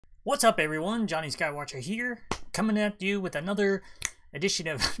What's up, everyone? Jonny Skywatcher here, coming at you with another edition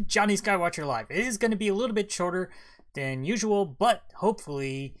of Jonny Skywatcher Live. It is going to be a little bit shorter than usual, but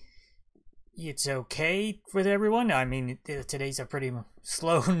hopefully it's okay with everyone. I mean, today's a pretty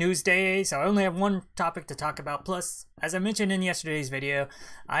slow news day, so I only have one topic to talk about. Plus, as I mentioned in yesterday's video,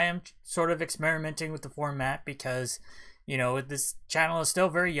 I am sort of experimenting with the format because, you know, this channel is still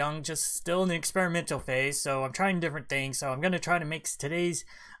very young, just still in the experimental phase, so I'm trying different things. So I'm going to try to make today's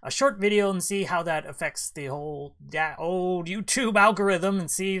a short video and see how that affects the whole old YouTube algorithm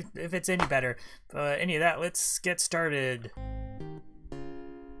and see if it's any better. But any of that, let's get started.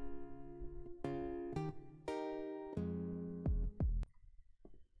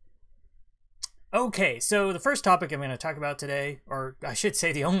 Okay, so the first topic I'm going to talk about today, or I should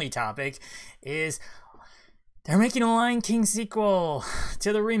say the only topic, is they're making a Lion King sequel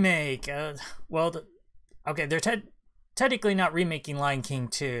to the remake. Okay, they're technically not remaking Lion King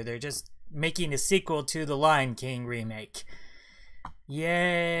 2. They're just making a sequel to the Lion King remake.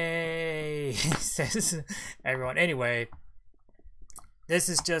 Yay, says everyone. Anyway, this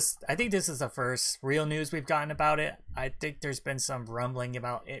is just, I think this is the first real news we've gotten about it. I think there's been some rumbling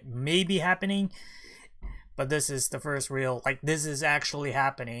about it maybe happening, but this is the first real, like, this is actually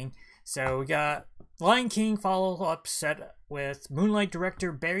happening. So we got Lion King follow-up set with Moonlight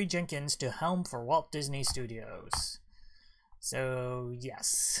director Barry Jenkins to helm for Walt Disney Studios. So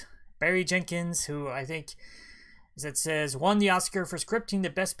yes, Barry Jenkins, who I think, as it says, won the Oscar for scripting the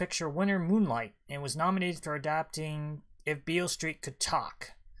Best Picture winner Moonlight and was nominated for adapting If Beale Street Could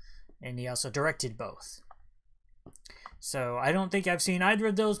Talk, and he also directed both. So I don't think I've seen either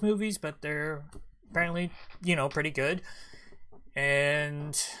of those movies, but they're apparently, you know, pretty good.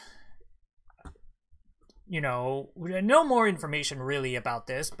 And, you know, no more information really about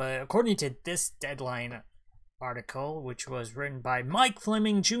this, but according to this Deadline article, which was written by Mike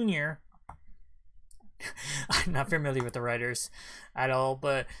Fleming Jr. I'm not familiar with the writers at all,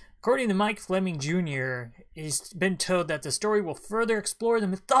 but according to Mike Fleming Jr., he's been told that the story will further explore the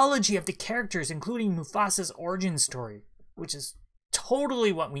mythology of the characters, including Mufasa's origin story, which is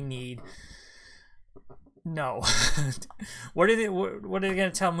totally what we need. No. What are they going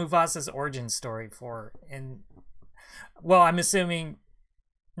to tell Mufasa's origin story for? And, well, I'm assuming,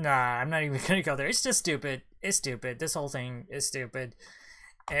 nah, I'm not even going to go there. It's just stupid. It's stupid. This whole thing is stupid.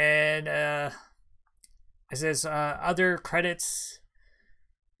 And, it says, other credits,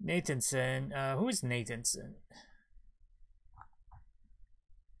 Nathanson. Who is Nathanson?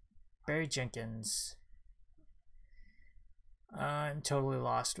 Barry Jenkins. I'm totally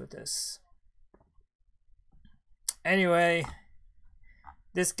lost with this. Anyway,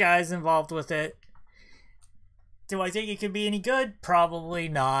 this guy's involved with it. Do I think it could be any good? Probably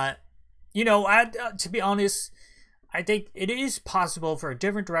not. You know, to be honest, I think it is possible for a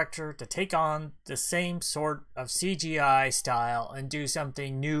different director to take on the same sort of CGI style and do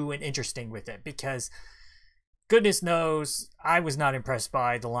something new and interesting with it, because goodness knows I was not impressed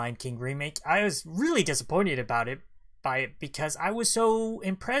by the Lion King remake. I was really disappointed by it because I was so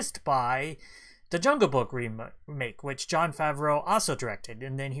impressed by the Jungle Book remake, which Jon Favreau also directed,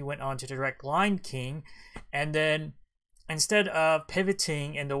 and then he went on to direct Lion King. And then instead of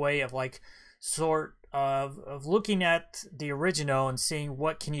pivoting in the way of, like, sort of looking at the original and seeing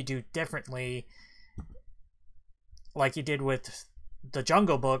what can you do differently, like he did with the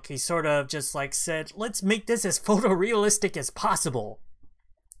Jungle Book, he sort of just, like, said, let's make this as photorealistic as possible.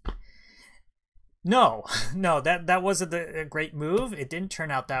 No, that wasn't a great move. It didn't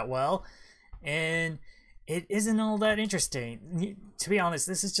turn out that well, and it isn't all that interesting. To be honest,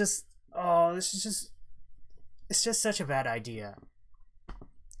 this is just, it's just such a bad idea,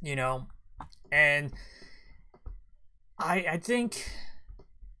 you know. And I think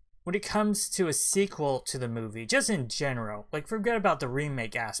when it comes to a sequel to the movie, just in general, like, forget about the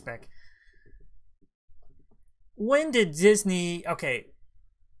remake aspect. When did Disney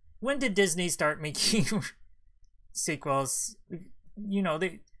start making sequels? You know,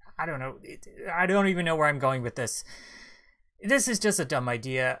 I don't know. I don't even know where I'm going with this. This is just a dumb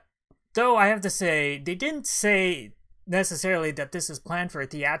idea. Though I have to say, they didn't say necessarily that this is planned for a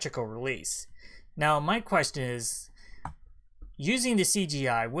theatrical release. Now, my question is, using the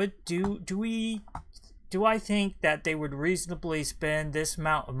CGI, do I think that they would reasonably spend this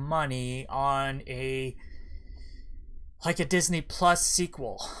amount of money on a Disney Plus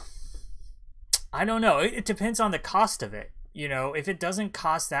sequel? I don't know. It depends on the cost of it. You know, if it doesn't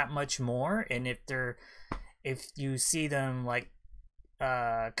cost that much more, and if you see them, like,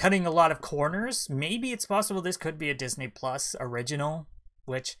 cutting a lot of corners, maybe it's possible this could be a Disney Plus original,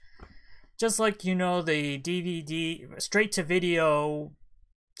 which, just like, you know, the DVD straight to video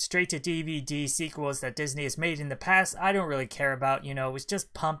straight to DVD sequels that Disney has made in the past, I don't really care about. You know, it was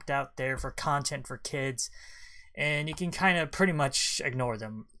just pumped out there for content for kids, and you can kind of pretty much ignore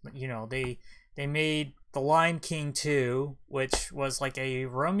them. You know, they made The Lion King 2, which was like a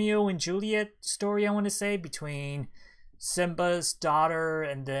Romeo and Juliet story, I want to say, between Simba's daughter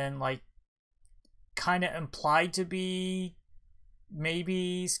and then like kind of implied to be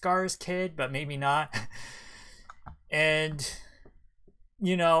maybe Scar's kid, but maybe not. And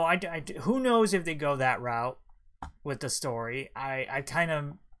you know, who knows if they go that route with the story. I kind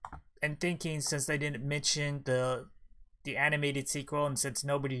of am thinking, since they didn't mention the animated sequel, and since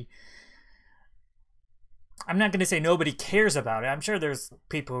nobody, I'm not going to say nobody cares about it. I'm sure there's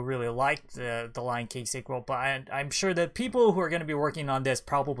people who really like the Lion King sequel, but I'm sure that people who are going to be working on this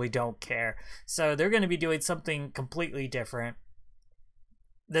probably don't care. So they're going to be doing something completely different.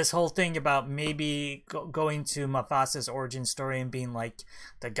 This whole thing about maybe going to Mufasa's origin story and being like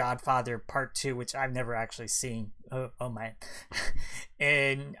The Godfather Part 2, which I've never actually seen. Oh man.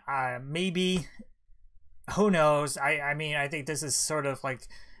 And maybe, who knows? I mean, I think this is sort of like,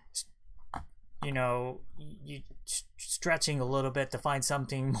 you know, you stretching a little bit to find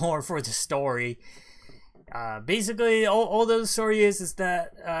something more for the story. Basically, all the story is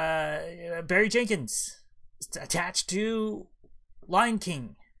that Barry Jenkins is attached to Lion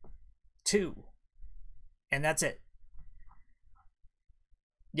King 2, and that's it.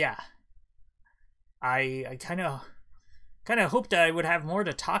 Yeah, I kind of hoped that I would have more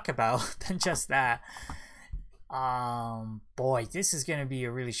to talk about than just that. Boy, this is gonna be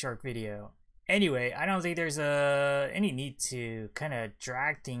a really short video. Anyway, I don't think there's any need to kind of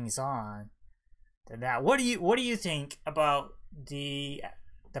drag things on to that. What do you think about the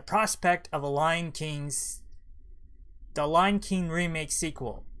prospect of the Lion King remake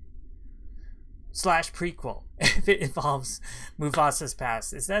sequel / prequel, if it involves Mufasa's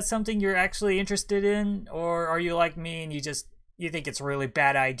past? Is that something you're actually interested in, or are you like me and you think it's a really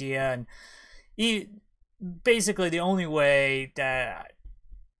bad idea? And basically the only way that,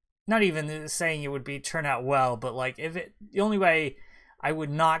 not even saying it would turn out well, but like the only way I would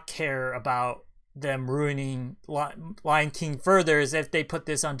not care about them ruining Lion King further is if they put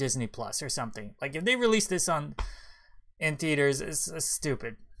this on Disney Plus or something. Like if they release this in theaters, it's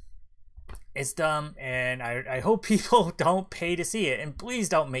stupid. It's dumb, and I hope people don't pay to see it. And please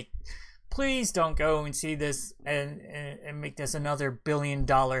don't go and see this and make this another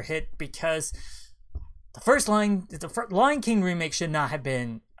billion-dollar hit, because the Lion King remake should not have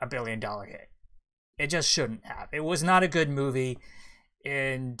been a billion-dollar hit. It just shouldn't have. It was not a good movie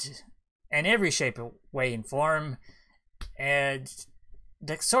in every shape, way, and form. And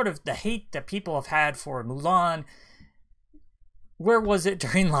the hate that people have had for Mulan, where was it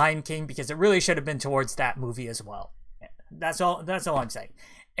during Lion King? Because it really should have been towards that movie as well. That's all I'm saying.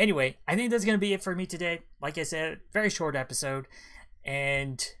 Anyway, I think that's gonna be it for me today. Like I said, very short episode.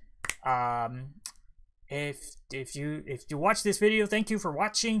 And if you watch this video, thank you for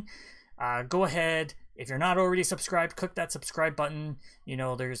watching. Go ahead, if you're not already subscribed, click that subscribe button. You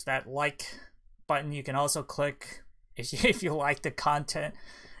know, there's that like button you can also click if you like the content.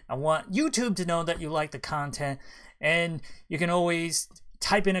 I want YouTube to know that you like the content, and you can always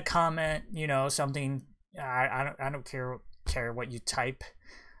type in a comment, you know, something. I don't care what you type.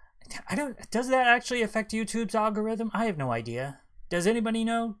 Does that actually affect YouTube's algorithm? I have no idea. Does anybody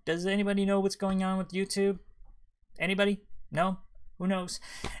know? Does anybody know what's going on with YouTube? Anybody? No? Who knows?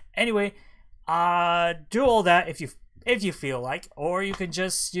 Anyway, do all that if you feel like, or you can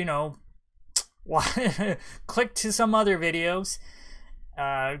just, you know, click to some other videos.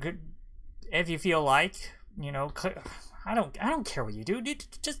 If you feel like, you know, I don't care what you do.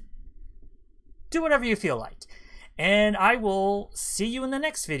 Just do whatever you feel like, and I will see you in the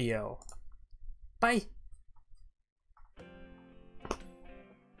next video. Bye.